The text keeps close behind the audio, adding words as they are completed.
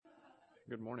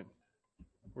Good morning.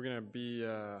 We're going to be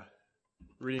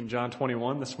reading John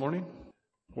 21 this morning,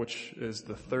 which is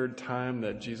the third time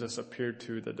that Jesus appeared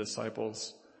to the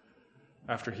disciples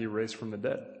after he raised from the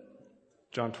dead.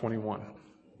 John 21.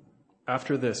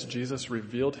 After this, Jesus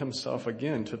revealed himself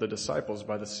again to the disciples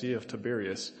by the Sea of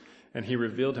Tiberias, and he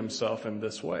revealed himself in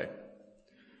this way.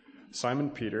 Simon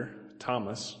Peter,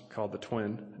 Thomas, called the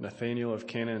twin, Nathanael of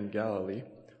Cana in Galilee,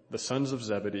 the sons of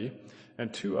Zebedee,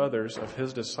 and two others of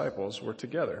his disciples were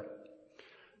together.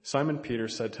 Simon Peter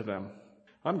said to them,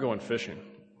 "I'm going fishing."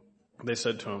 They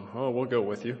said to him, "Oh, we'll go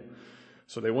with you."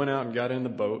 So they went out and got in the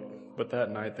boat, but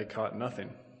that night they caught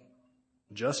nothing.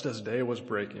 Just as day was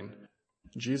breaking,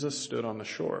 Jesus stood on the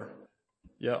shore.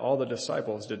 Yet all the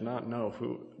disciples did not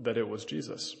know that it was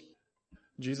Jesus.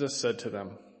 Jesus said to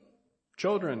them,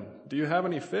 "Children, do you have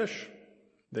any fish?"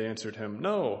 They answered him,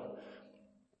 "No."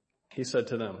 He said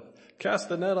to them, "Cast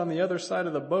the net on the other side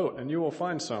of the boat, and you will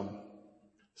find some."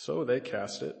 So they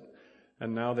cast it,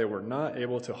 and now they were not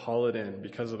able to haul it in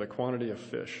because of the quantity of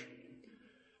fish.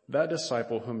 That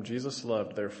disciple whom Jesus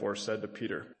loved, therefore, said to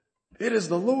Peter, "It is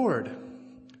the Lord."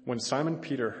 When Simon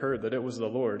Peter heard that it was the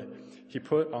Lord, he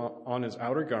put on his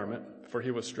outer garment, for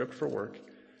he was stripped for work,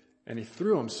 and he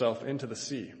threw himself into the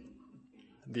sea.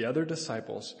 The other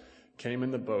disciples came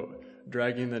in the boat,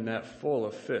 dragging the net full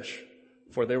of fish,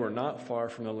 for they were not far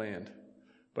from the land,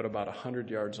 but about 100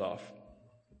 yards off.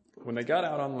 When they got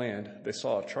out on land, they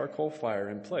saw a charcoal fire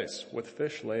in place with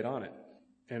fish laid on it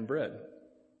and bread.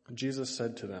 Jesus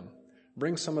said to them,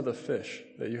 "Bring some of the fish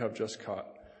that you have just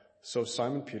caught." So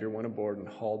Simon Peter went aboard and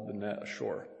hauled the net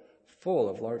ashore, full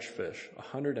of large fish,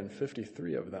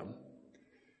 153 of them.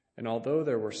 And although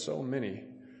there were so many,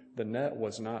 the net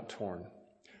was not torn.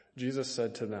 Jesus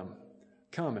said to them,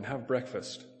 "Come and have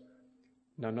breakfast."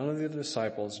 Now none of the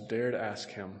disciples dared ask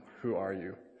him, "Who are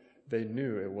you?" They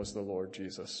knew it was the Lord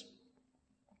Jesus.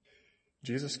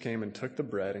 Jesus came and took the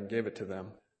bread and gave it to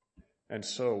them, and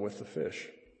so with the fish.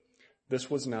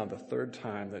 This was now the third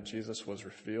time that Jesus was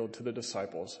revealed to the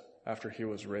disciples after he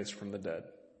was raised from the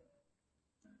dead.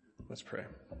 Let's pray.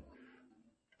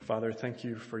 Father, thank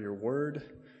you for your word.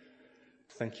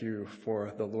 Thank you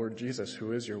for the Lord Jesus,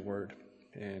 who is your word.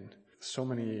 And so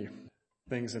many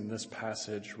things in this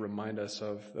passage remind us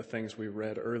of the things we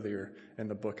read earlier in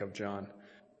the book of John.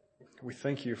 We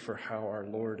thank you for how our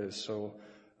Lord is so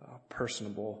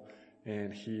personable,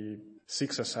 and he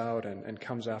seeks us out and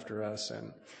comes after us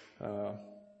and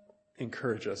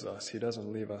encourages us. He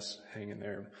doesn't leave us hanging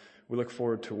there. We look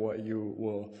forward to what you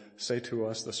will say to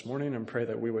us this morning and pray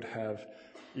that we would have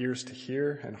ears to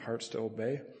hear and hearts to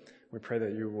obey. We pray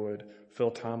that you would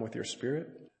fill Tom with your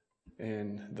spirit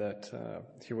and that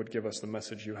he would give us the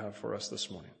message you have for us this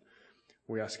morning.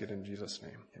 We ask it in Jesus'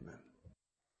 name. Amen.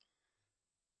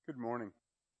 Good morning.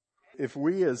 If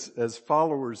we as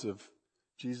followers of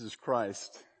Jesus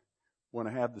Christ want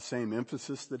to have the same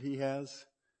emphasis that he has,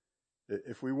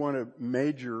 if we want to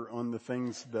major on the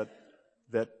things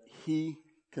that he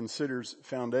considers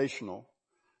foundational,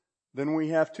 then we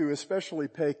have to especially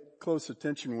pay close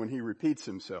attention when he repeats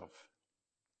himself.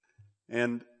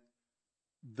 And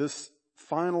this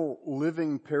final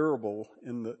living parable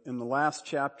in the last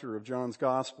chapter of John's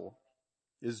Gospel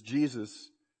is Jesus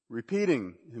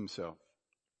repeating himself.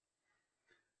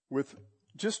 With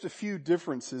just a few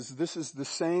differences, this is the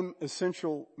same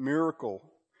essential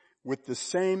miracle with the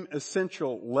same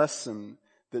essential lesson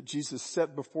that Jesus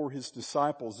set before his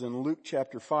disciples in Luke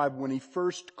chapter 5 when he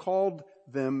first called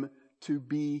them to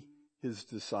be his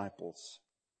disciples.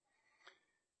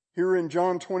 Here in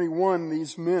John 21,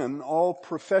 these men, all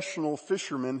professional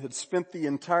fishermen, had spent the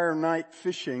entire night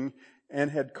fishing and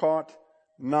had caught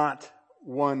not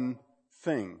one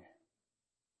thing.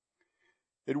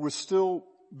 It was still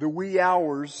the wee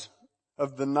hours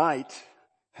of the night,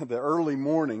 the early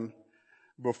morning,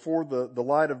 before the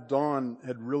light of dawn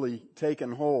had really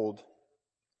taken hold.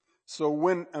 So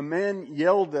when a man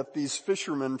yelled at these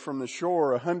fishermen from the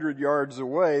shore 100 yards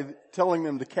away, telling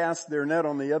them to cast their net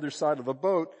on the other side of the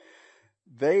boat,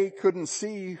 they couldn't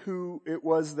see who it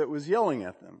was that was yelling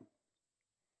at them.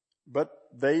 But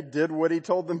they did what he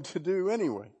told them to do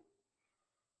anyway.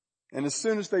 And as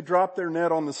soon as they dropped their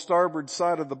net on the starboard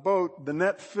side of the boat, the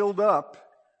net filled up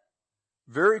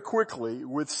very quickly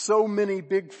with so many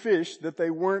big fish that they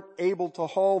weren't able to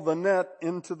haul the net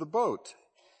into the boat.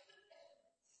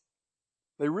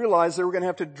 They realized they were going to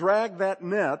have to drag that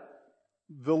net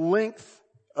the length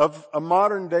of a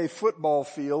modern day football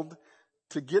field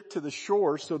to get to the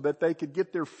shore so that they could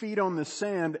get their feet on the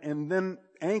sand and then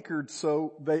anchored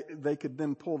so they could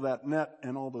then pull that net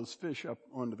and all those fish up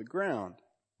onto the ground.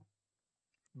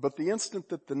 But the instant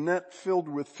that the net filled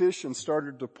with fish and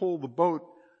started to pull the boat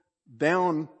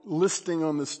down, listing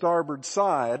on the starboard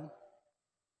side,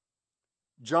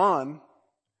 John,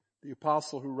 the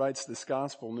apostle who writes this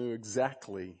gospel, knew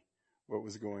exactly what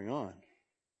was going on.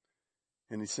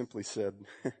 And he simply said,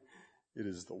 "It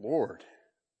is the Lord."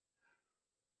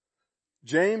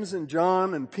 James and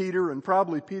John and Peter and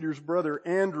probably Peter's brother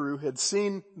Andrew had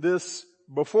seen this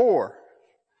before,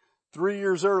 3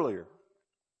 years earlier.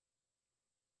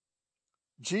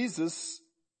 Jesus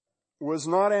was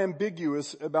not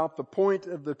ambiguous about the point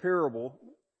of the parable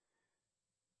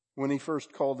when he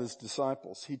first called his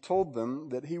disciples. He told them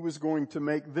that he was going to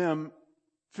make them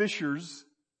fishers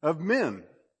of men.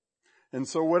 And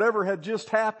so whatever had just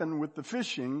happened with the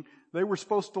fishing, they were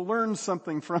supposed to learn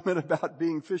something from it about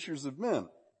being fishers of men.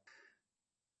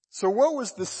 So what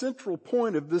was the central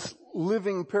point of this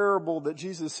living parable that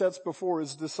Jesus sets before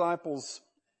his disciples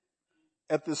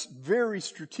at this very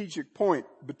strategic point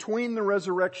between the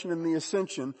resurrection and the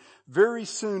ascension, very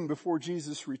soon before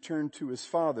Jesus returned to his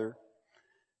Father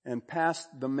and passed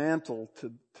the mantle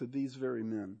to these very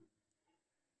men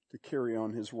to carry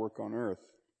on his work on earth?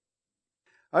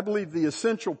 I believe the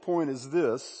essential point is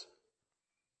this: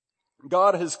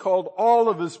 God has called all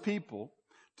of his people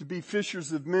to be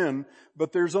fishers of men,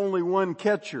 but there's only one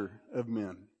catcher of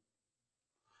men.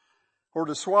 Or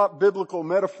to swap biblical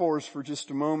metaphors for just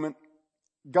a moment,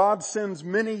 God sends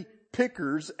many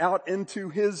pickers out into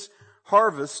his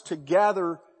harvest to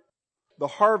gather the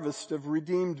harvest of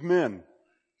redeemed men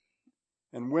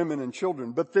and women and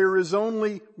children. But there is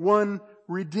only one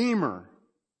Redeemer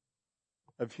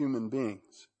of human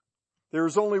beings. There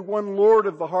is only one Lord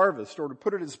of the harvest, or to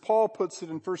put it as Paul puts it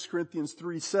in 1 Corinthians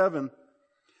 3:7,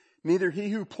 neither he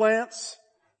who plants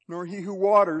nor he who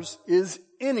waters is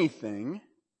anything,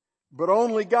 but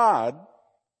only God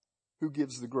who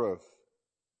gives the growth.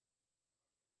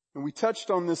 And we touched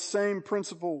on this same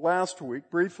principle last week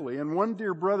briefly, and one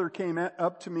dear brother came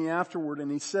up to me afterward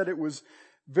and he said it was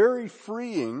very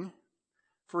freeing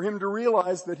for him to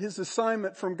realize that his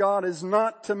assignment from God is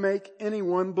not to make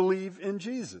anyone believe in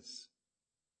Jesus.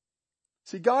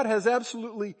 See, God has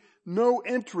absolutely no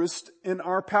interest in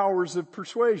our powers of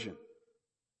persuasion.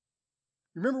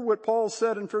 Remember what Paul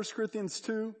said in 1 Corinthians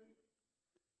 2?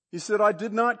 He said, "I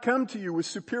did not come to you with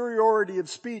superiority of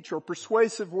speech or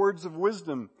persuasive words of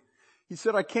wisdom." He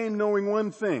said, "I came knowing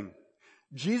one thing,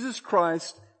 Jesus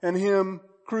Christ and him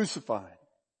crucified."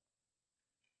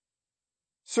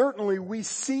 Certainly we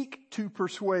seek to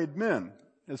persuade men,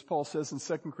 as Paul says in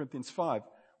 2 Corinthians 5.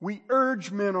 We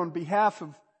urge men on behalf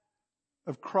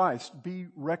of Christ, be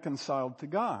reconciled to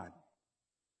God.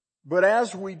 But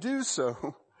as we do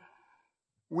so,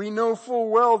 we know full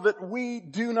well that we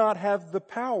do not have the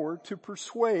power to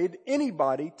persuade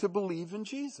anybody to believe in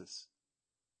Jesus.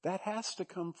 That has to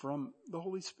come from the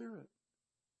Holy Spirit.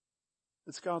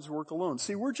 It's God's work alone.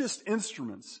 See, we're just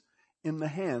instruments in the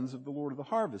hands of the Lord of the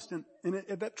harvest. And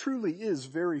that truly is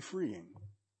very freeing.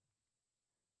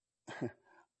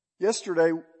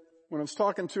 Yesterday, when I was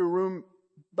talking to a room,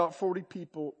 about 40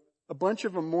 people, a bunch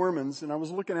of them Mormons, and I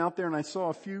was looking out there and I saw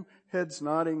a few heads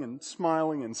nodding and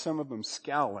smiling and some of them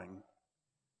scowling.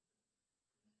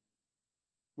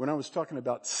 When I was talking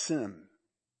about sin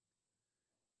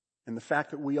and the fact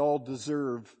that we all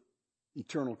deserve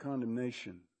eternal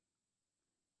condemnation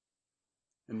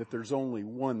and that there's only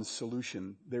one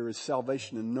solution. There is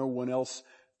salvation in no one else,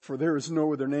 for there is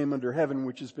no other name under heaven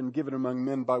which has been given among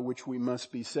men by which we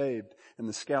must be saved.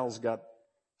 And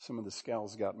some of the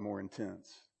scowls got more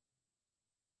intense.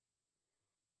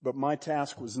 But my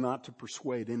task was not to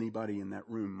persuade anybody in that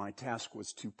room. My task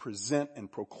was to present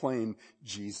and proclaim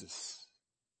Jesus.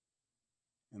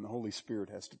 And the Holy Spirit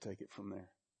has to take it from there.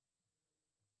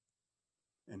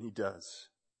 And he does.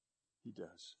 He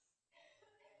does.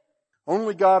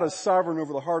 Only God is sovereign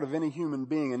over the heart of any human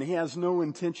being, and he has no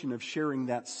intention of sharing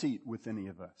that seat with any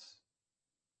of us.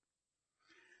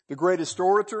 The greatest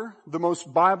orator, the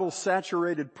most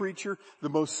Bible-saturated preacher, the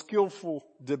most skillful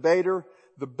debater,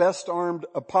 the best-armed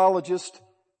apologist,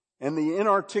 and the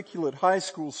inarticulate high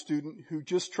school student who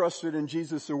just trusted in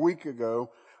Jesus a week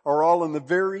ago are all in the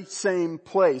very same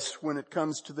place when it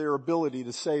comes to their ability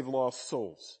to save lost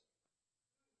souls.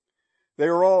 They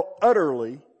are all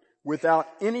utterly without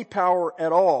any power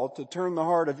at all to turn the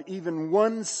heart of even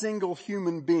one single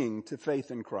human being to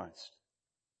faith in Christ.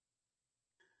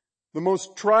 The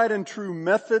most tried and true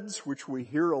methods, which we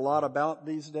hear a lot about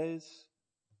these days,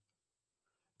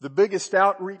 the biggest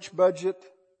outreach budget,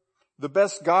 the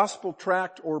best gospel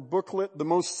tract or booklet, the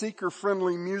most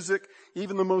seeker-friendly music,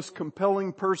 even the most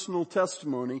compelling personal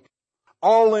testimony,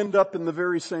 all end up in the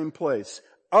very same place,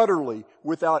 utterly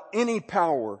without any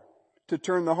power to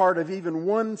turn the heart of even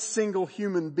one single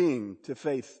human being to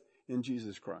faith in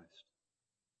Jesus Christ.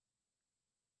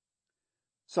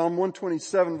 Psalm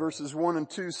 127 verses 1 and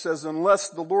 2 says, unless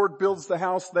the Lord builds the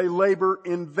house, they labor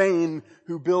in vain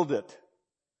who build it.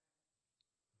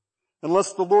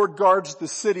 Unless the Lord guards the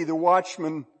city, the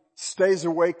watchman stays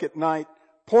awake at night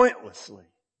pointlessly.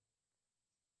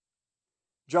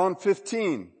 John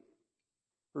 15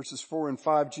 verses 4 and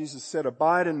 5, Jesus said,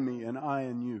 abide in me and I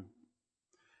in you.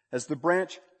 As the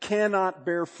branch cannot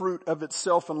bear fruit of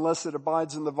itself unless it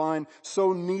abides in the vine,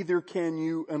 so neither can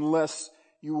you unless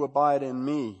you abide in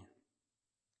me.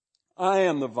 I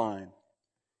am the vine.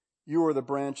 You are the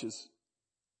branches.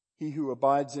 He who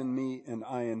abides in me and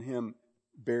I in him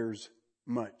bears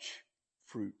much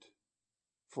fruit.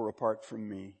 For apart from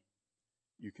me,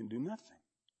 you can do nothing.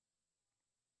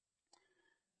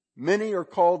 Many are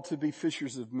called to be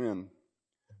fishers of men,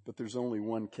 but there's only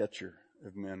one catcher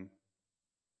of men.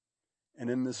 And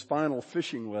in this final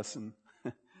fishing lesson,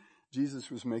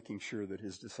 Jesus was making sure that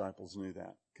his disciples knew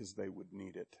that, because they would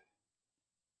need it.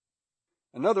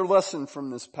 Another lesson from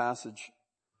this passage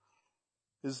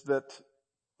is that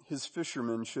his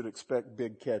fishermen should expect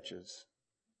big catches.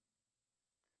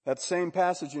 That same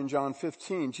passage in John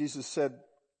 15, Jesus said,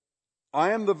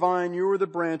 I am the vine, you are the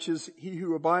branches. He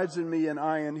who abides in me and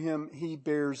I in him, he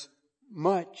bears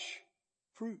much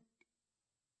fruit.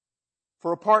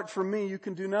 For apart from me, you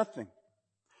can do nothing.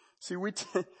 See, we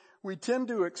tend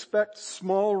to expect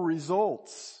small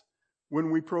results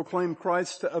when we proclaim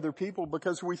Christ to other people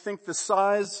because we think the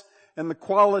size and the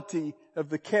quality of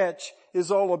the catch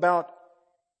is all about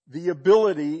the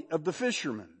ability of the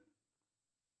fisherman.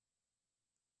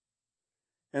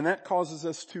 And that causes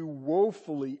us to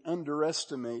woefully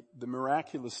underestimate the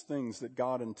miraculous things that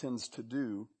God intends to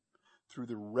do through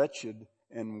the wretched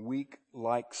and weak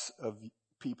likes of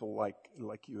people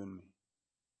like you and me.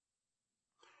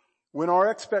 When our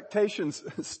expectations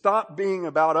stop being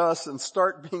about us and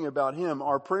start being about him,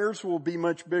 our prayers will be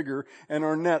much bigger and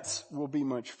our nets will be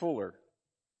much fuller.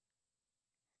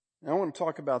 Now, I want to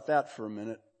talk about that for a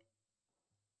minute.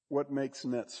 What makes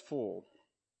nets full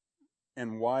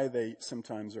and why they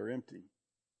sometimes are empty.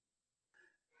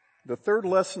 The third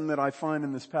lesson that I find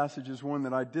in this passage is one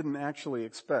that I didn't actually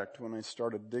expect when I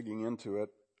started digging into it.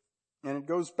 And it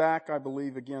goes back, I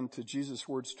believe, again to Jesus'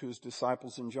 words to his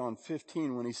disciples in John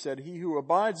 15 when he said, he who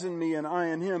abides in me and I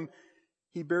in him,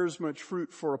 he bears much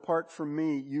fruit, for apart from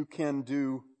me you can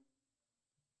do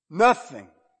nothing.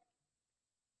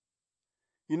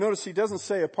 You notice he doesn't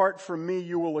say, apart from me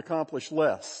you will accomplish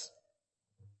less.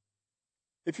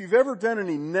 If you've ever done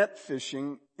any net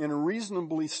fishing in a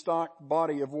reasonably stocked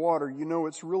body of water, you know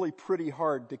it's really pretty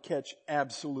hard to catch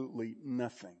absolutely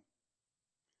nothing.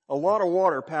 A lot of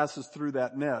water passes through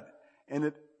that net,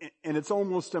 and it's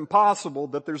almost impossible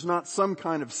that there's not some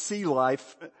kind of sea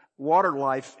life, water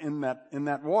life in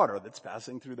that water that's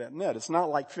passing through that net. It's not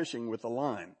like fishing with a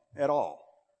line at all.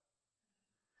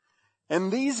 And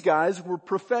these guys were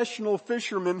professional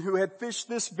fishermen who had fished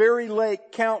this very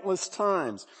lake countless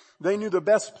times. They knew the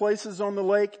best places on the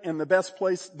lake and the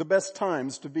best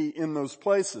times to be in those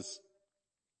places.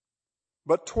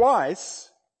 But twice,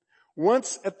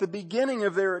 once at the beginning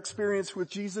of their experience with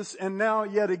Jesus and now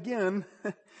yet again,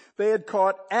 they had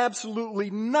caught absolutely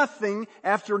nothing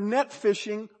after net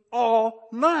fishing all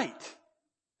night.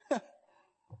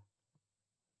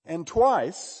 And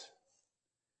twice,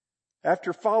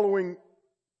 after following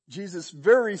Jesus'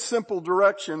 very simple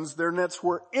directions, their nets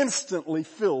were instantly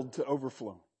filled to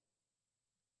overflow.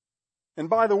 And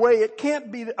by the way, it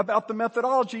can't be about the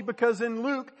methodology because in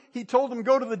Luke, he told them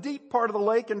go to the deep part of the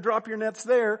lake and drop your nets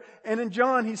there. And in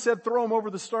John, he said throw them over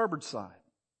the starboard side.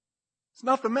 It's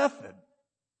not the method.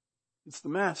 It's the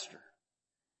master.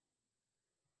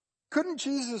 Couldn't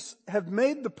Jesus have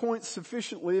made the point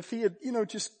sufficiently if he had,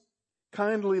 just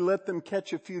kindly let them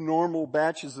catch a few normal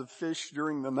batches of fish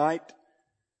during the night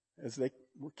as they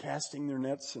were casting their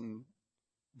nets and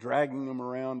dragging them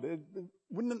around?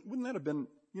 Wouldn't that have been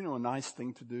a nice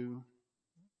thing to do?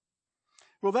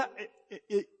 Well,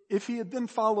 if he had then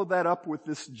followed that up with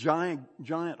this giant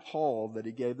haul that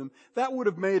he gave them, that would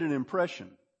have made an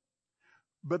impression.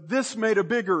 But this made a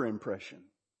bigger impression.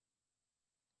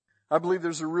 I believe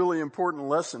there's a really important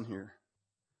lesson here.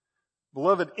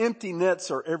 Beloved, empty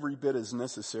nets are every bit as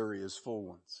necessary as full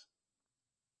ones.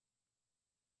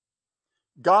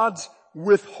 God's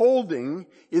withholding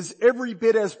is every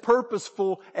bit as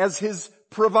purposeful as his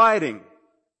providing.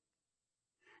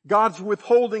 God's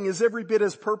withholding is every bit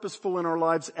as purposeful in our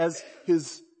lives as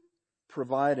his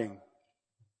providing.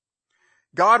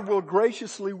 God will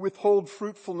graciously withhold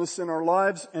fruitfulness in our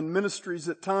lives and ministries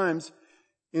at times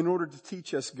in order to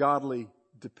teach us godly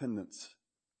dependence.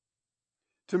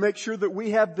 To make sure that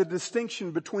we have the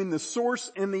distinction between the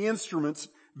source and the instruments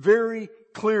very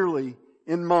clearly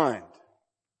in mind.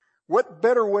 What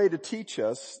better way to teach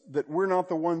us that we're not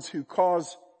the ones who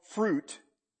cause fruit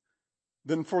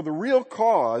than for the real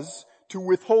cause to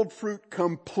withhold fruit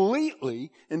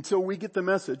completely until we get the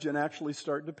message and actually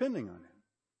start depending on it.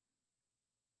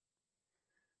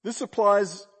 This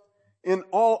applies in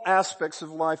all aspects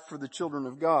of life for the children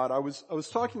of God. I was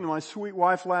talking to my sweet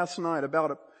wife last night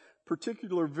about a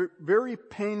particular very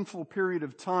painful period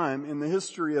of time in the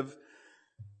history of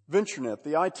VentureNet,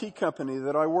 the IT company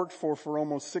that I worked for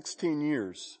almost 16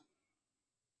 years.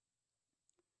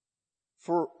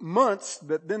 For months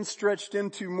that then stretched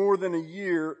into more than a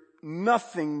year,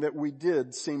 nothing that we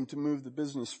did seemed to move the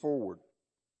business forward.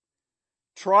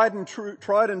 Tried and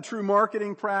true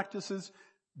marketing practices,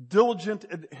 diligent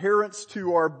adherence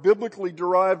to our biblically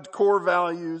derived core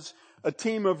values, a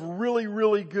team of really,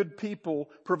 really good people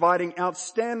providing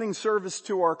outstanding service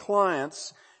to our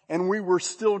clients, and we were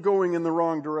still going in the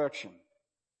wrong direction.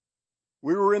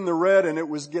 We were in the red and it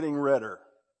was getting redder.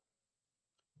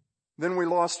 Then we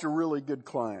lost a really good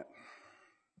client.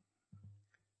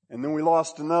 And then we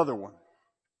lost another one.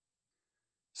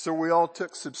 So we all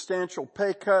took substantial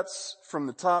pay cuts from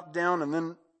the top down, and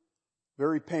then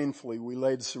very painfully we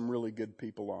laid some really good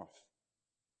people off.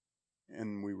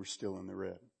 And we were still in the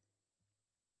red.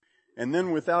 And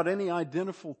then without any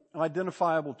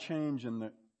identifiable change in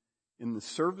the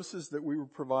services that we were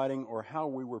providing or how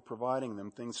we were providing them,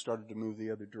 things started to move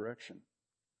the other direction.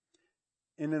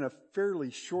 And in a fairly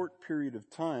short period of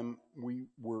time, we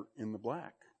were in the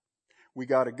black. We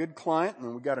got a good client, and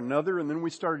then we got another, and then we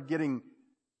started getting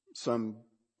some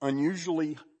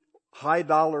unusually high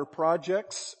dollar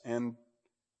projects and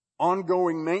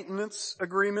ongoing maintenance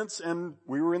agreements, and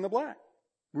we were in the black.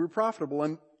 We were profitable,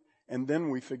 and then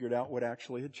we figured out what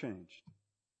actually had changed.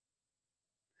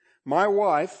 My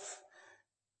wife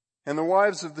and the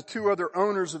wives of the two other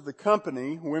owners of the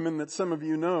company, women that some of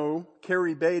you know,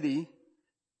 Carrie Beatty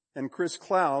and Chris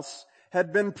Klaus,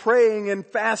 had been praying and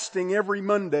fasting every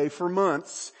Monday for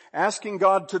months, asking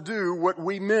God to do what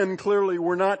we men clearly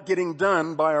were not getting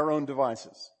done by our own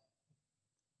devices.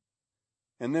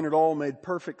 And then it all made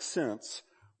perfect sense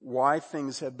why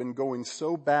things had been going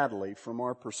so badly from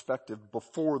our perspective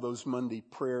before those Monday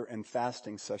prayer and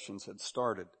fasting sessions had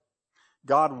started.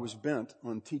 God was bent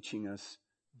on teaching us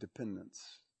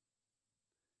dependence.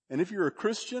 And if you're a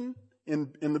Christian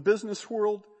in the business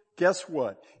world, guess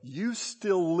what? You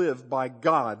still live by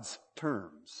God's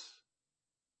terms.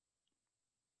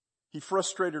 He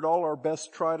frustrated all our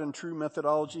best tried and true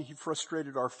methodology. He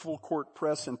frustrated our full court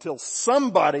press until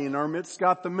somebody in our midst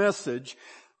got the message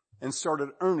and started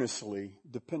earnestly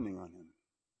depending on Him.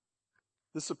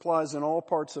 This applies in all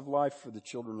parts of life for the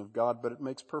children of God, but it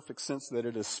makes perfect sense that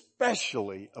it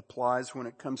especially applies when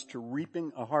it comes to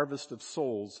reaping a harvest of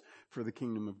souls for the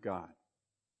kingdom of God.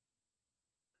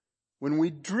 When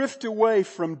we drift away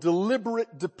from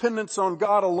deliberate dependence on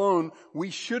God alone,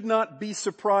 we should not be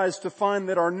surprised to find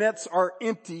that our nets are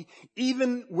empty,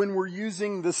 even when we're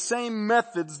using the same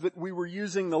methods that we were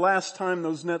using the last time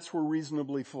those nets were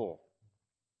reasonably full.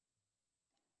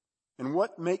 And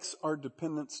what makes our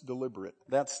dependence deliberate?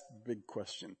 That's the big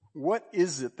question. What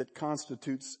is it that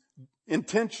constitutes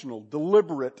intentional,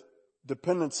 deliberate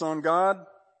dependence on God?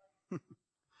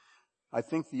 I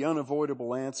think the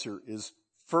unavoidable answer is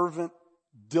fervent,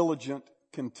 diligent,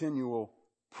 continual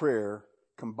prayer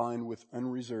combined with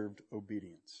unreserved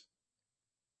obedience.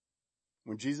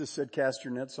 When Jesus said, cast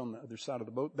your nets on the other side of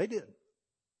the boat, they did.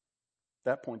 At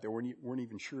that point, they weren't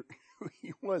even sure who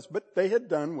He was, but they had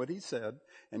done what He said,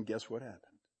 and guess what happened?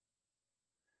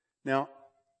 Now,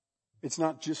 it's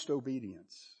not just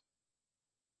obedience.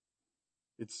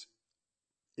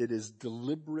 It is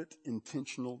deliberate,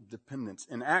 intentional dependence.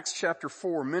 In Acts chapter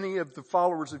 4, many of the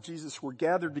followers of Jesus were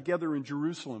gathered together in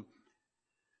Jerusalem.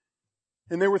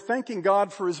 And they were thanking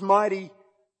God for His mighty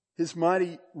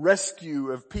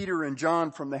rescue of Peter and John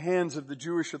from the hands of the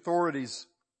Jewish authorities.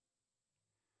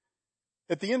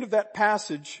 At the end of that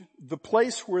passage, the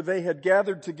place where they had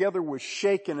gathered together was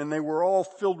shaken, and they were all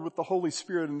filled with the Holy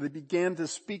Spirit, and they began to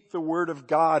speak the word of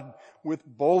God with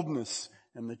boldness,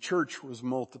 and the church was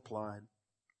multiplied.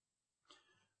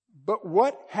 But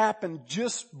what happened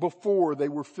just before they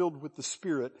were filled with the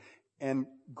Spirit and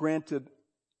granted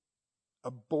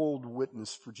a bold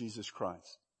witness for Jesus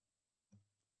Christ?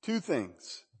 Two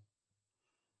things.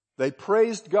 They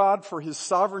praised God for His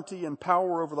sovereignty and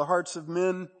power over the hearts of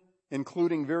men,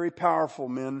 including very powerful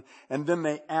men, and then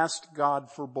they asked God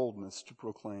for boldness to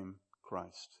proclaim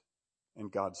Christ.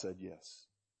 And God said yes.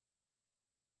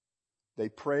 They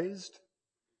praised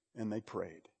and they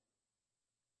prayed.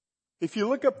 If you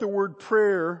look up the word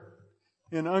prayer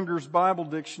in Unger's Bible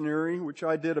Dictionary, which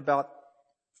I did about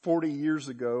 40 years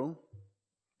ago,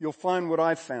 you'll find what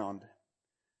I found.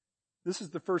 This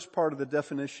is the first part of the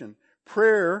definition.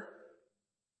 Prayer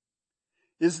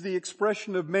is the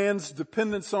expression of man's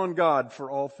dependence on God for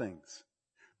all things.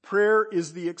 Prayer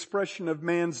is the expression of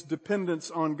man's dependence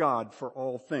on God for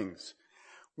all things.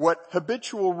 What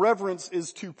habitual reverence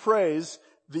is to praise,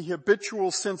 the habitual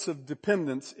sense of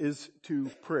dependence is to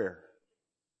prayer.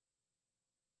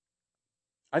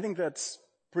 I think that's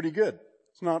pretty good.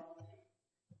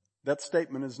 That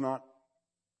statement is not,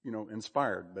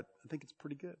 inspired, but I think it's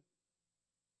pretty good.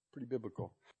 Pretty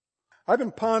biblical. I've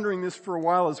been pondering this for a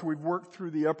while as we've worked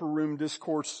through the upper room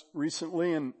discourse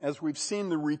recently, and as we've seen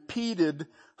the repeated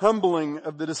humbling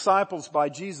of the disciples by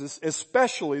Jesus,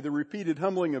 especially the repeated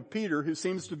humbling of Peter, who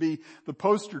seems to be the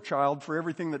poster child for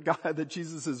everything that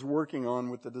Jesus is working on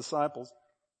with the disciples.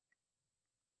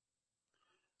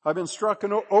 I've been struck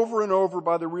over and over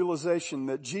by the realization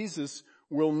that Jesus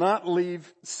will not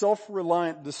leave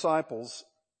self-reliant disciples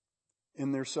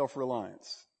in their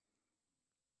self-reliance.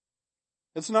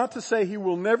 It's not to say he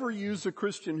will never use a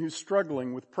Christian who's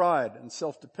struggling with pride and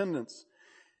self-dependence.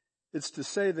 It's to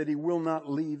say that he will not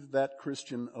leave that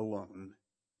Christian alone.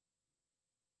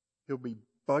 He'll be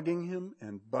bugging him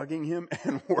and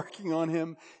working on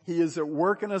him. He is at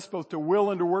work in us both to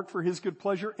will and to work for his good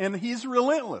pleasure, and he's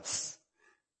relentless.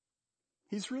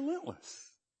 He's relentless.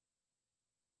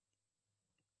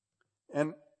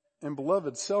 And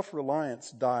beloved,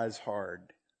 self-reliance dies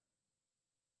hard.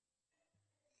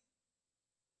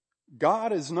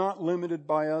 God is not limited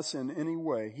by us in any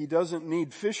way. He doesn't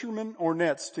need fishermen or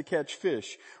nets to catch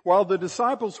fish. While the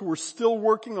disciples were still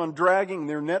working on dragging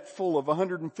their net full of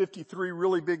 153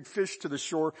 really big fish to the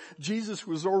shore, Jesus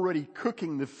was already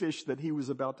cooking the fish that he was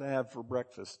about to have for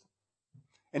breakfast.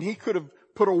 And he could have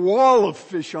put a wall of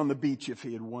fish on the beach if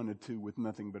he had wanted to with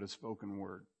nothing but a spoken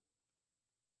word.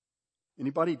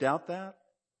 Anybody doubt that?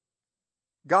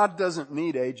 God doesn't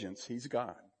need agents. He's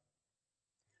God.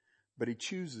 But he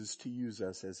chooses to use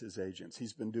us as his agents.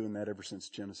 He's been doing that ever since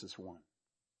Genesis 1.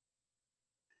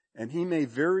 And he may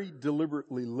very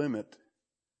deliberately limit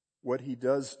what he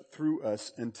does through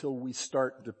us until we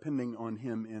start depending on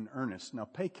him in earnest. Now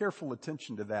pay careful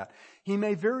attention to that. He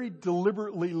may very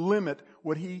deliberately limit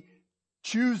what he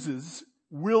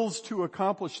wills to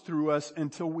accomplish through us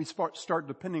until we start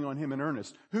depending on him in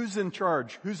earnest. Who's in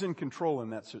charge? Who's in control in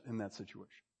that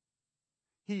situation?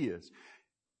 He is.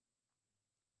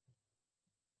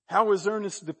 How is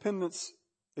earnest dependence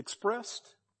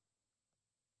expressed?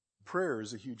 Prayer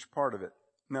is a huge part of it.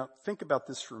 Now, think about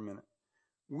this for a minute.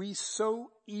 We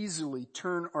so easily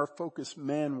turn our focus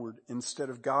manward instead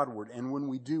of Godward, and when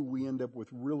we do, we end up with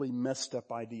really messed up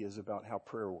ideas about how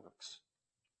prayer works.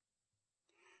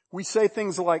 We say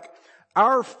things like,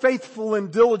 our faithful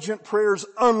and diligent prayers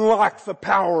unlock the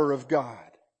power of God.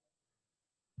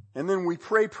 And then we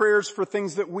pray prayers for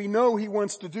things that we know he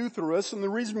wants to do through us. And the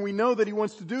reason we know that he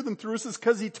wants to do them through us is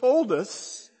because he told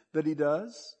us that he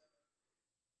does.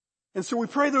 And so we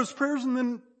pray those prayers and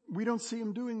then we don't see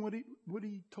him doing what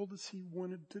he told us he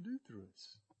wanted to do through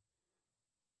us.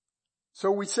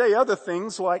 So we say other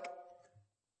things like,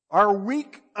 our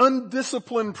weak,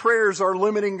 undisciplined prayers are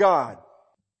limiting God.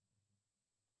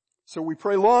 So we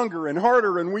pray longer and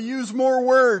harder and we use more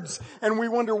words and we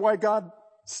wonder why God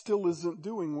still isn't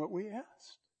doing what we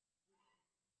asked.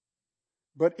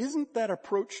 But isn't that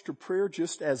approach to prayer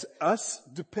just as us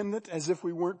dependent as if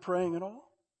we weren't praying at all?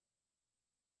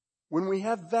 When we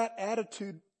have that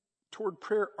attitude toward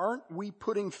prayer, aren't we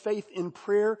putting faith in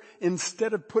prayer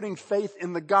instead of putting faith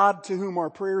in the God to whom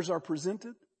our prayers are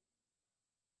presented?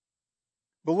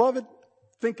 Beloved,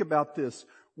 think about this.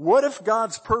 What if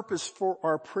God's purpose for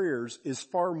our prayers is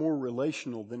far more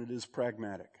relational than it is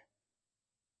pragmatic?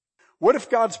 What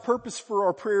if God's purpose for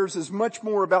our prayers is much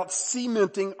more about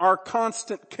cementing our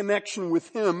constant connection with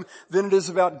him than it is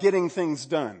about getting things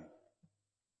done?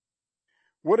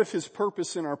 What if his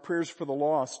purpose in our prayers for the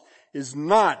lost is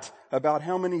not about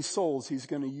how many souls he's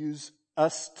going to use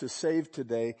us to save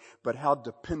today, but how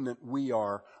dependent we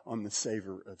are on the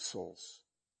Savior of souls?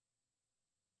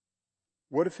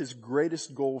 What if his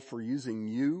greatest goal for using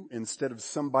you instead of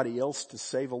somebody else to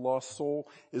save a lost soul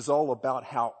is all about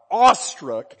how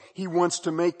awestruck he wants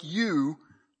to make you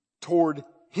toward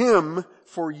him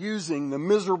for using the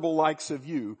miserable likes of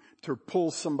you to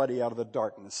pull somebody out of the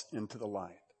darkness into the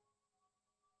light?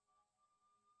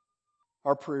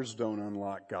 Our prayers don't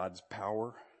unlock God's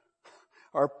power.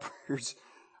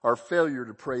 Our failure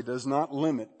to pray does not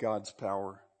limit God's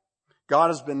power. God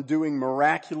has been doing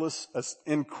miraculous,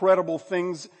 incredible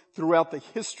things throughout the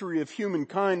history of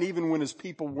humankind, even when His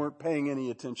people weren't paying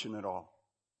any attention at all.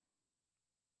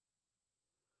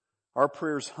 Our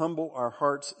prayers humble our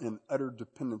hearts in utter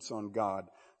dependence on God,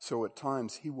 so at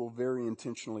times He will very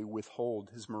intentionally withhold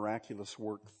His miraculous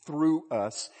work through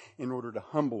us in order to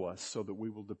humble us so that we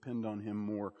will depend on Him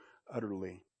more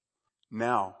utterly.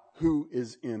 Now, who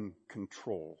is in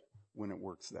control when it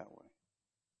works that way?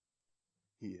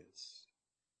 He is.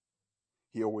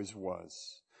 He always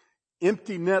was.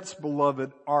 Empty nets,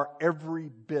 beloved, are every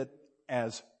bit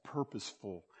as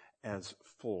purposeful as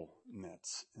full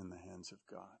nets in the hands of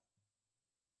God.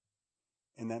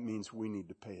 And that means we need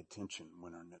to pay attention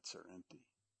when our nets are empty.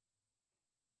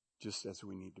 Just as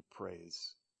we need to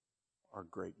praise our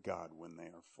great God when they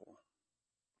are full.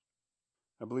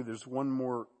 I believe there's one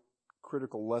more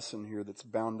critical lesson here that's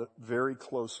bound very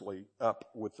closely up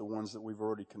with the ones that we've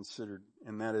already considered,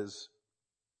 and that is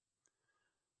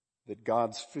that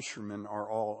God's fishermen are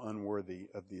all unworthy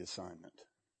of the assignment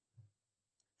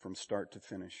from start to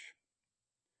finish.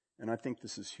 And I think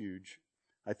this is huge.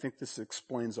 I think this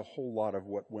explains a whole lot of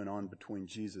what went on between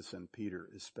Jesus and Peter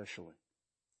especially.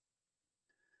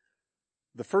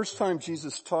 The first time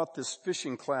Jesus taught this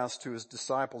fishing class to His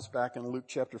disciples back in Luke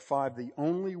chapter 5, the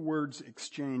only words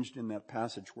exchanged in that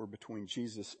passage were between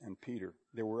Jesus and Peter.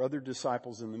 There were other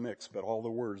disciples in the mix, but all the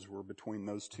words were between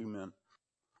those two men.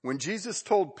 When Jesus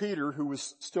told Peter, who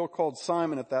was still called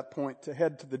Simon at that point, to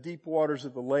head to the deep waters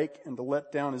of the lake and to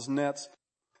let down his nets,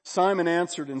 Simon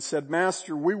answered and said,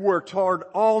 "Master, we worked hard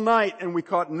all night and we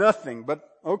caught nothing, but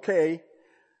okay,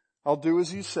 I'll do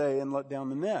as you say and let down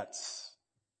the nets."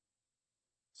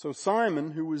 So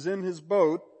Simon, who was in his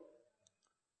boat,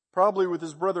 probably with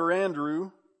his brother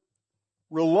Andrew,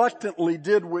 reluctantly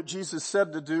did what Jesus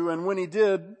said to do, and when he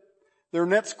did, their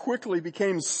nets quickly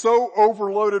became so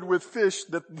overloaded with fish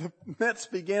that the nets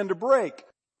began to break.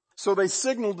 So they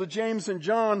signaled to James and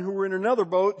John, who were in another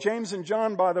boat. James and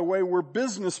John, by the way, were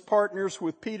business partners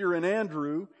with Peter and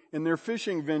Andrew in their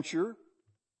fishing venture.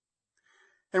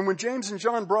 And when James and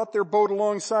John brought their boat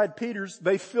alongside Peter's,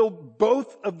 they filled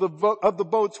both of the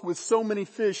boats with so many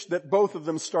fish that both of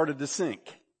them started to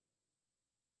sink.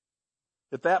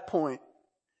 At that point,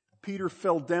 Peter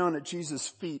fell down at Jesus'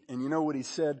 feet, and you know what he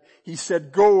said? He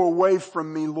said, "Go away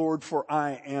from me, Lord, for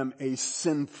I am a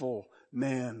sinful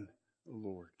man,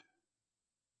 Lord."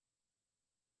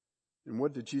 And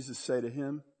what did Jesus say to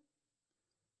him?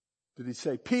 Did He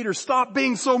say, "Peter, stop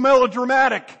being so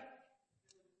melodramatic"?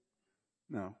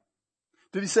 No.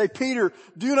 Did He say, "Peter,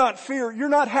 do not fear. You're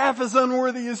not half as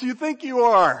unworthy as you think you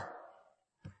are.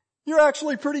 You're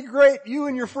actually pretty great. You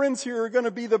and your friends here are going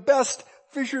to be the best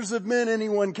fishers of men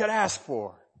anyone could ask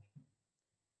for"?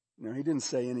 No, He didn't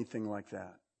say anything like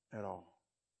that at all.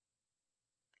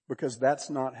 Because that's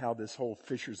not how this whole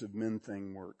fishers of men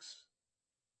thing works.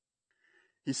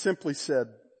 He simply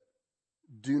said,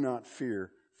 "Do not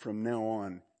fear. From now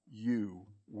on, you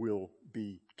will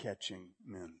be catching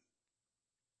men."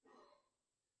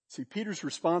 See, Peter's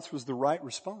response was the right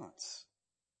response.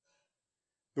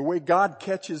 The way God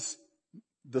catches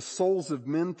the souls of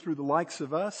men through the likes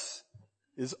of us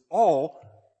is all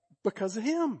because of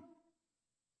Him.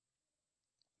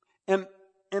 And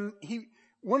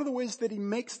one of the ways that He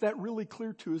makes that really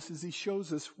clear to us is He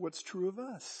shows us what's true of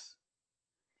us.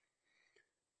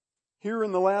 Here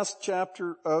in the last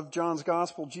chapter of John's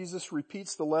Gospel, Jesus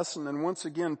repeats the lesson, and once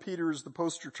again, Peter is the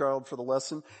poster child for the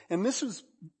lesson. And this is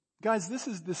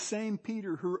the same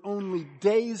Peter who only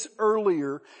days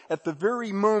earlier, at the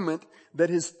very moment that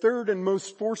his third and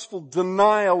most forceful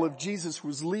denial of Jesus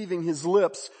was leaving his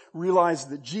lips, realized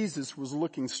that Jesus was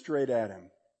looking straight at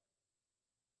him,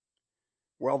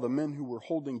 while the men who were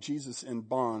holding Jesus in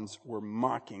bonds were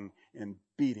mocking and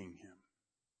beating him.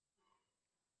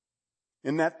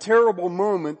 In that terrible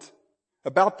moment,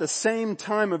 about the same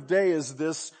time of day as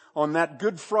this, on that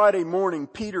Good Friday morning,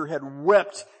 Peter had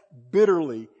wept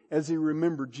bitterly as he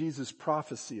remembered Jesus'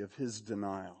 prophecy of his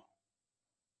denial.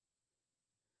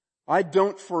 I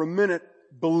don't for a minute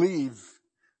believe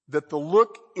that the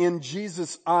look in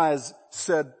Jesus' eyes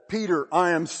said, "Peter, I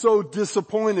am so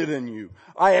disappointed in you.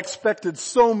 I expected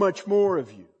so much more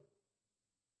of you."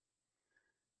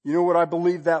 You know what I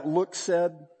believe that look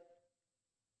said?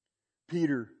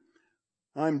 "Peter,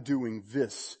 I'm doing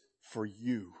this for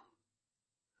you,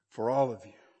 for all of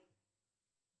you."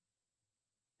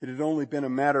 It had only been a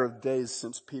matter of days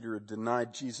since Peter had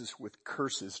denied Jesus with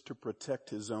curses to protect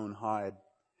his own hide.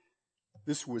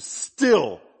 This was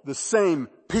still the same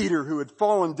Peter who had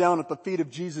fallen down at the feet of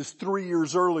Jesus 3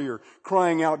 years earlier,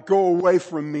 crying out, "Go away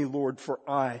from me, Lord, for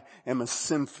I am a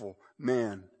sinful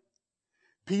man."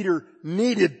 Peter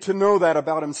needed to know that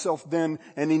about himself then,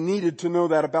 and he needed to know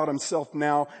that about himself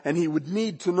now, and he would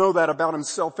need to know that about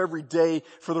himself every day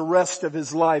for the rest of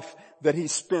his life that he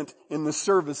spent in the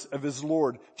service of his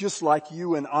Lord, just like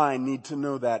you and I need to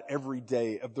know that every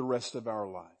day of the rest of our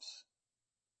lives.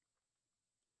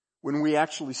 When we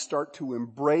actually start to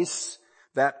embrace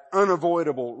that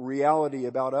unavoidable reality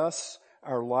about us,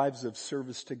 our lives of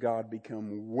service to God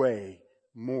become way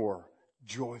more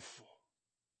joyful.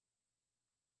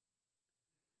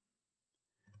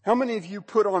 How many of you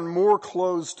put on more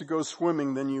clothes to go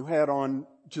swimming than you had on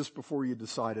just before you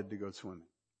decided to go swimming?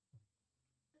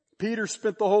 Peter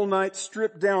spent the whole night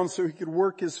stripped down so he could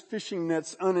work his fishing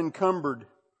nets unencumbered.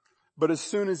 But as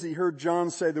soon as he heard John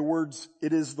say the words,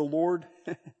 "It is the Lord,"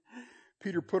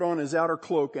 Peter put on his outer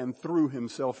cloak and threw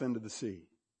himself into the sea.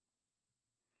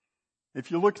 If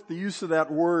you look at the use of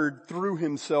that word, "threw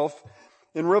himself,"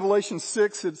 in Revelation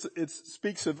 6, it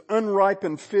speaks of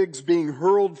unripened figs being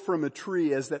hurled from a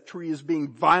tree as that tree is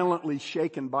being violently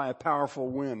shaken by a powerful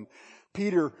wind.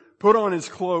 Peter put on his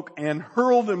cloak and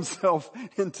hurled himself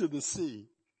into the sea.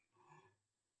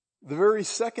 The very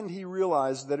second he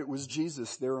realized that it was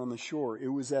Jesus there on the shore, it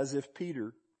was as if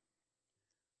Peter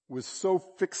was so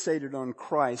fixated on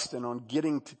Christ and on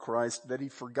getting to Christ that he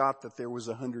forgot that there was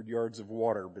 100 yards of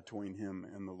water between him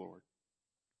and the Lord.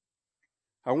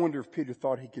 I wonder if Peter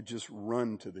thought he could just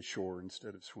run to the shore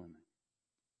instead of swimming.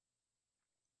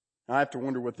 I have to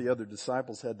wonder what the other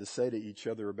disciples had to say to each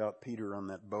other about Peter on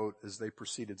that boat as they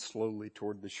proceeded slowly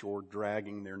toward the shore,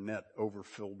 dragging their net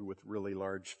overfilled with really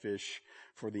large fish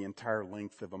for the entire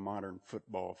length of a modern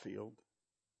football field.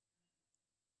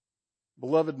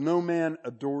 Beloved, no man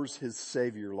adores his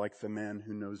Savior like the man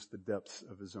who knows the depths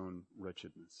of his own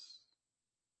wretchedness.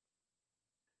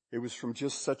 It was from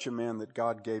just such a man that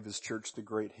God gave his church the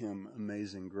great hymn,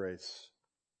 "Amazing Grace."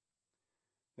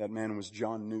 That man was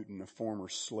John Newton, a former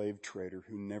slave trader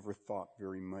who never thought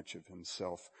very much of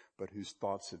himself, but whose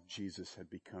thoughts of Jesus had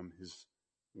become his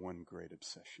one great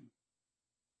obsession.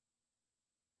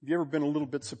 Have you ever been a little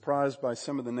bit surprised by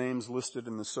some of the names listed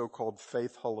in the so-called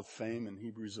Faith Hall of Fame in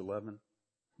Hebrews 11?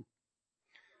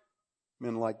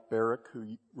 Men like Barak,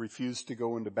 who refused to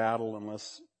go into battle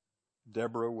unless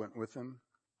Deborah went with him.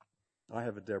 I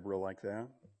have a Deborah like that.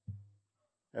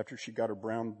 After she got her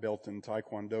brown belt in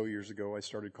Taekwondo years ago, I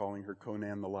started calling her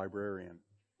Conan the Librarian.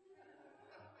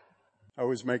 I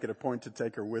always make it a point to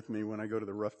take her with me when I go to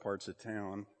the rough parts of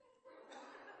town.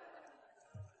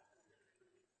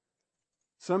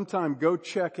 Sometime go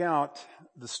check out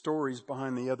the stories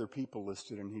behind the other people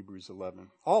listed in Hebrews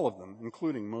 11. All of them,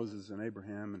 including Moses and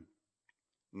Abraham and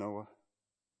Noah.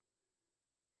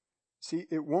 See,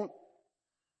 it won't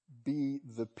be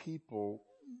the people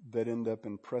that end up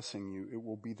impressing you. It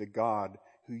will be the God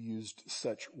who used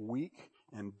such weak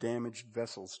and damaged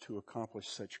vessels to accomplish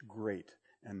such great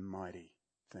and mighty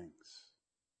things.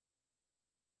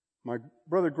 My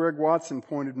brother Greg Watson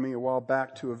pointed me a while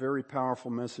back to a very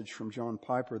powerful message from John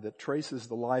Piper that traces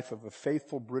the life of a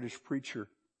faithful British preacher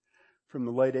from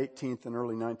the late 18th and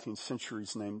early 19th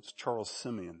centuries named Charles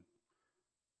Simeon.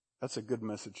 That's a good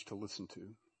message to listen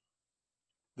to.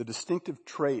 The distinctive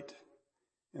trait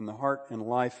in the heart and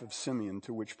life of Simeon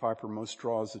to which Piper most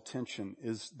draws attention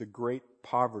is the great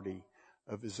poverty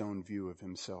of his own view of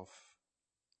himself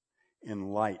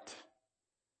in light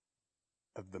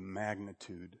of the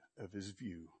magnitude of his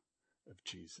view of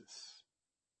Jesus.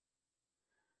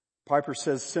 Piper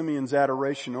says Simeon's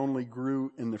adoration only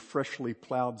grew in the freshly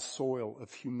plowed soil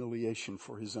of humiliation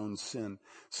for his own sin.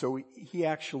 So he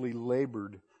actually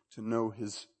labored to know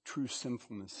his true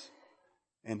sinfulness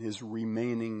and his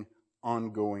remaining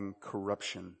ongoing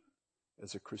corruption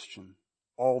as a Christian,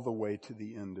 all the way to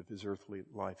the end of his earthly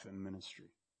life and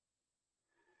ministry.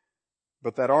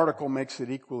 But that article makes it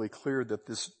equally clear that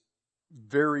this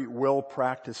very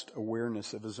well-practiced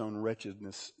awareness of his own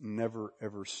wretchedness never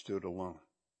ever stood alone.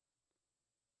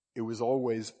 It was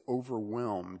always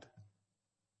overwhelmed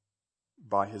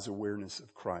by his awareness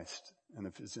of Christ and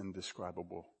of his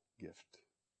indescribable gift.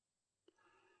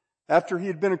 After he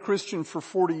had been a Christian for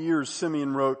 40 years,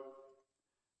 Simeon wrote,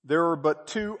 "There are but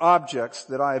two objects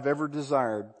that I have ever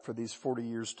desired for these 40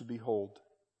 years to behold.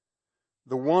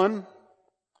 The one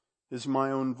is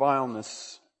my own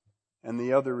vileness, and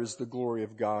the other is the glory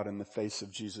of God in the face of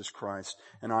Jesus Christ.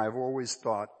 And I have always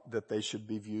thought that they should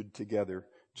be viewed together,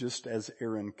 just as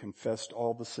Aaron confessed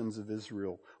all the sins of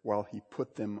Israel while he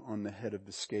put them on the head of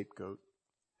the scapegoat.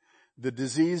 The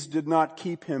disease did not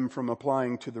keep him from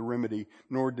applying to the remedy,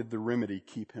 nor did the remedy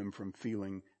keep him from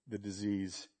feeling the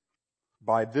disease.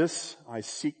 By this I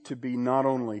seek to be not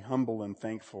only humble and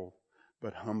thankful,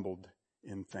 but humbled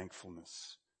in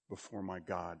thankfulness before my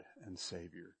God and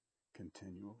Savior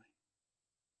continually.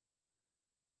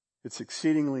 It's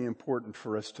exceedingly important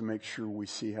for us to make sure we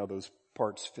see how those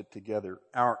parts fit together.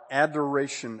 Our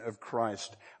adoration of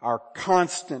Christ, our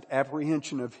constant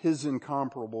apprehension of His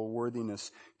incomparable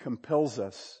worthiness compels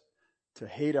us to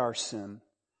hate our sin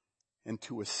and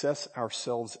to assess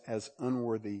ourselves as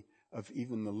unworthy of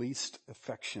even the least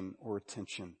affection or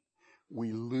attention.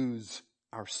 We lose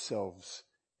ourselves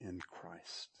in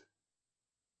Christ.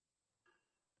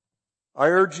 I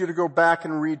urge you to go back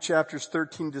and read chapters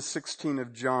 13 to 16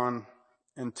 of John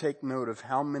and take note of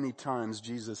how many times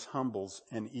Jesus humbles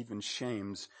and even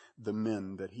shames the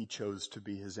men that He chose to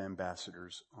be His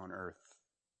ambassadors on earth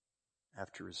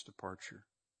after His departure.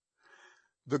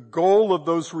 The goal of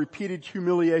those repeated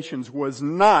humiliations was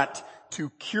not to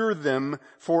cure them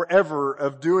forever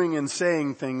of doing and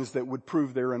saying things that would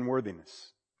prove their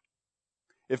unworthiness.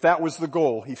 If that was the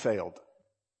goal, He failed.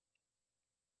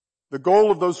 The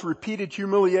goal of those repeated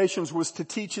humiliations was to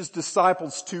teach His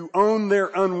disciples to own their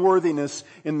unworthiness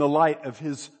in the light of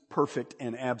His perfect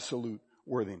and absolute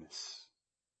worthiness.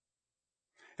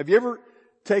 Have you ever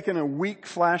taken a weak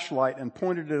flashlight and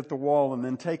pointed it at the wall and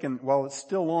then taken, while it's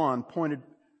still on, pointed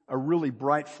a really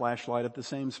bright flashlight at the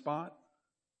same spot?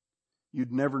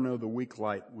 You'd never know the weak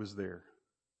light was there.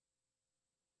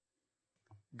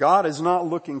 God is not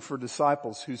looking for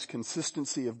disciples whose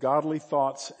consistency of godly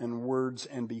thoughts and words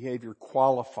and behavior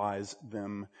qualifies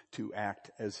them to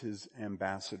act as His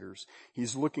ambassadors.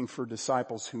 He's looking for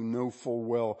disciples who know full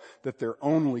well that their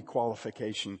only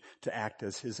qualification to act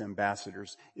as His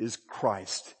ambassadors is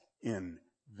Christ in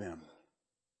them.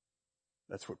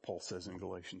 That's what Paul says in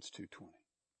Galatians 2:20.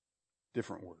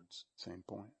 Different words, same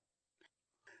point.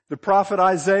 The prophet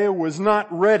Isaiah was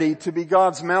not ready to be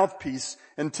God's mouthpiece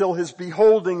until his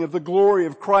beholding of the glory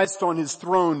of Christ on His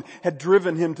throne had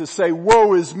driven him to say,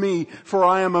 "Woe is me, for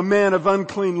I am a man of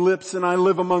unclean lips, and I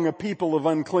live among a people of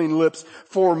unclean lips,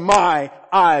 for my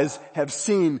eyes have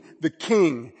seen the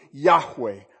King,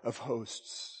 Yahweh of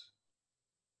hosts."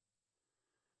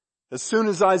 As soon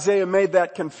as Isaiah made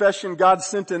that confession, God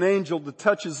sent an angel to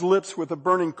touch his lips with a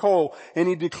burning coal, and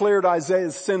He declared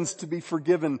Isaiah's sins to be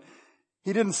forgiven.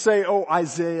 He didn't say, "Oh,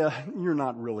 Isaiah, you're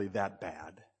not really that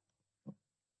bad."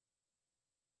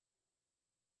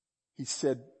 He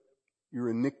said, "Your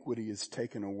iniquity is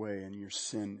taken away and your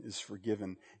sin is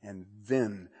forgiven." And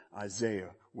then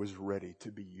Isaiah was ready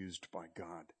to be used by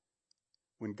God.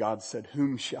 When God said,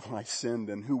 "Whom shall I send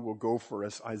and who will go for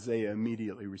us?" Isaiah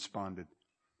immediately responded,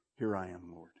 "Here I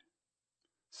am, Lord.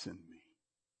 Send me."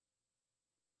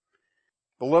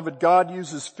 Beloved, God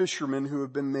uses fishermen who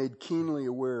have been made keenly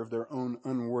aware of their own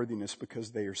unworthiness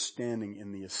because they are standing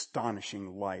in the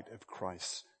astonishing light of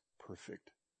Christ's perfect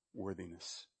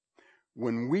worthiness.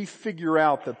 When we figure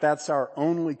out that that's our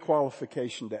only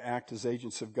qualification to act as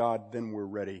agents of God, then we're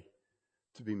ready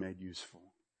to be made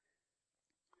useful.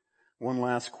 One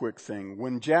last quick thing.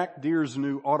 When Jack Deere's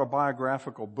new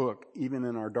autobiographical book, Even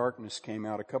in Our Darkness, came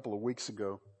out a couple of weeks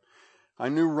ago, I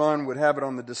knew Ron would have it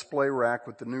on the display rack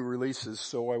with the new releases,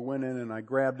 so I went in and I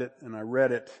grabbed it and I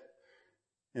read it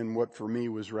in what for me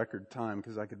was record time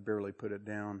because I could barely put it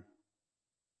down.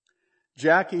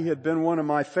 Jackie had been one of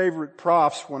my favorite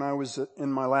profs when I was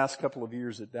in my last couple of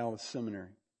years at Dallas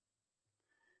Seminary.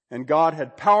 And God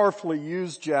had powerfully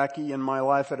used Jackie in my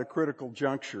life at a critical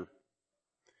juncture.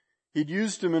 He'd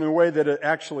used him in a way that it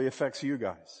actually affects you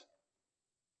guys.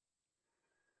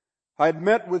 I had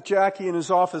met with Jackie in his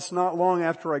office not long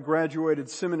after I graduated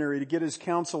seminary to get his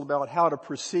counsel about how to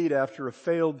proceed after a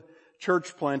failed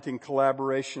church planting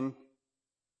collaboration.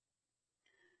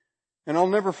 And I'll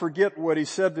never forget what he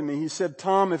said to me. He said,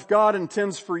 "Tom, if God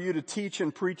intends for you to teach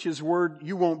and preach His word,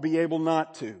 you won't be able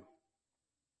not to.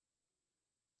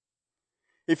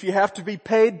 If you have to be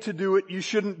paid to do it, you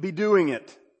shouldn't be doing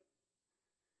it."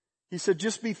 He said,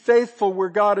 "Just be faithful where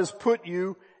God has put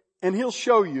you, and He'll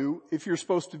show you if you're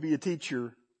supposed to be a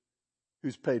teacher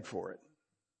who's paid for it."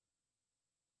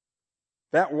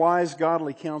 That wise,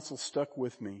 godly counsel stuck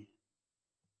with me.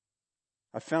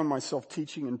 I found myself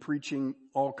teaching and preaching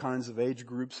all kinds of age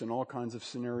groups and all kinds of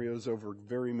scenarios over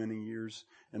very many years.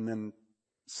 And then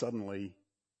suddenly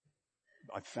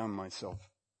I found myself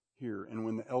here. And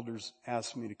when the elders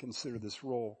asked me to consider this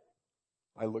role,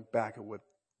 I looked back at what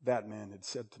that man had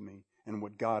said to me and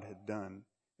what God had done.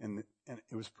 And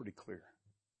it was pretty clear.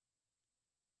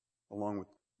 Along with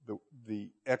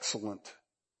the excellent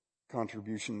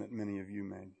contribution that many of you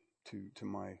made to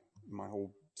my my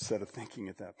whole set of thinking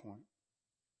at that point.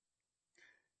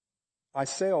 I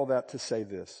say all that to say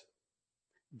this.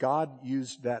 God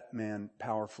used that man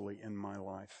powerfully in my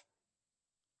life.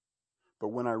 But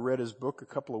when I read his book a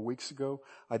couple of weeks ago,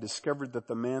 I discovered that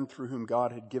the man through whom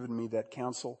God had given me that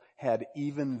counsel had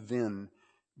even then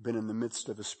been in the midst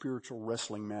of a spiritual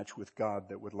wrestling match with God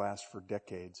that would last for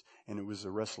decades, and it was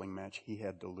a wrestling match he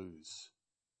had to lose.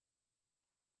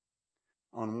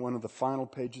 On one of the final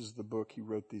pages of the book, he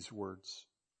wrote these words.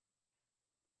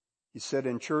 He said,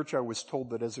 "In church, I was told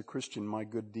that as a Christian, my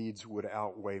good deeds would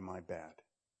outweigh my bad.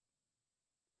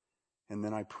 And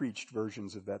then I preached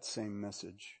versions of that same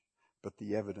message, but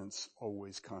the evidence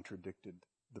always contradicted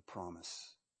the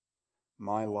promise.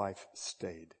 My life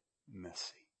stayed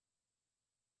messy."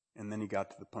 And then he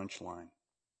got to the punchline.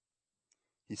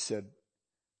 He said,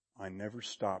 "I never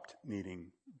stopped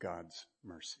needing God's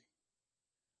mercy.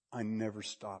 I never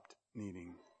stopped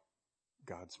needing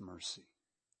God's mercy."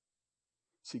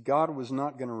 See, God was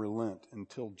not going to relent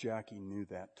until Jackie knew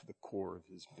that to the core of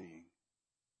his being.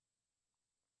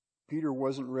 Peter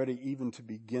wasn't ready even to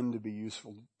begin to be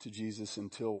useful to Jesus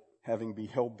until, having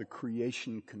beheld the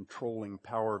creation-controlling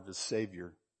power of his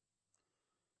Savior,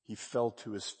 he fell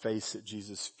to his face at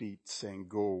Jesus' feet, saying,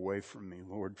 "Go away from me,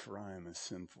 Lord, for I am a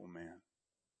sinful man."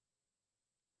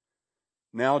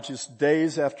 Now, just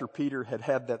days after Peter had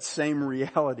had that same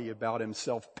reality about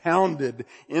himself pounded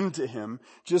into him,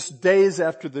 just days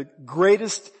after the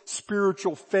greatest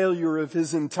spiritual failure of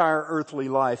his entire earthly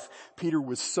life, Peter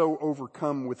was so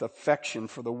overcome with affection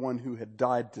for the one who had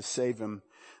died to save him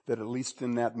that at least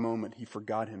in that moment he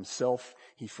forgot himself,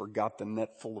 he forgot the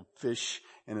net full of fish,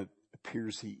 and it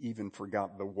appears he even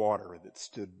forgot the water that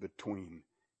stood between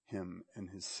him and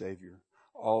his Savior.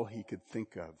 All he could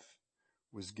think of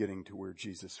was getting to where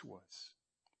Jesus was.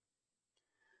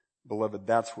 Beloved,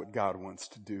 that's what God wants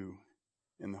to do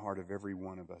in the heart of every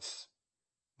one of us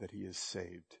that he has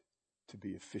saved, to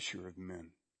be a fisher of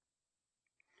men.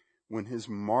 When his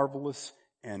marvelous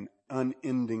and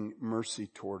unending mercy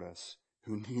toward us,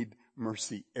 who need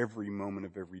mercy every moment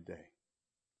of every day,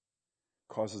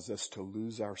 causes us to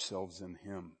lose ourselves in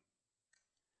him,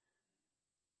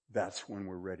 that's when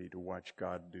we're ready to watch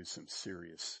God do some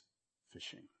serious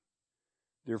fishing.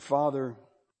 Dear Father,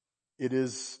 it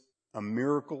is a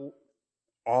miracle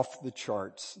off the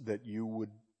charts that you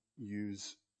would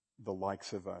use the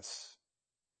likes of us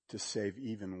to save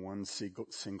even one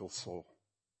single soul.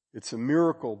 It's a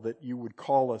miracle that you would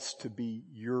call us to be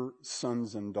your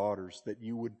sons and daughters, that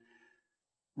you would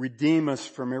redeem us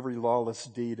from every lawless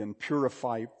deed and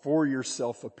purify for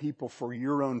yourself a people for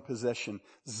your own possession,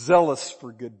 zealous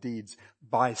for good deeds,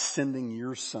 by sending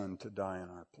your Son to die in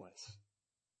our place.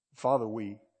 Father,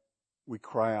 we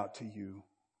cry out to you,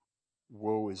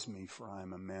 "Woe is me, for I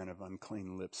am a man of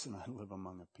unclean lips, and I live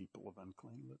among a people of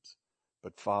unclean lips."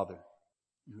 But Father,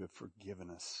 you have forgiven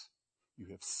us. You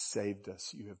have saved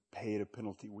us. You have paid a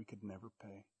penalty we could never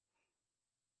pay,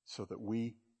 so that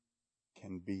we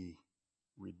can be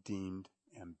redeemed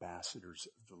ambassadors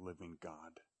of the living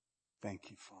God. Thank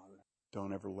you, Father.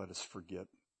 Don't ever let us forget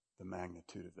the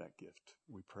magnitude of that gift.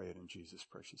 We pray it in Jesus'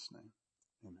 precious name.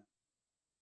 Amen.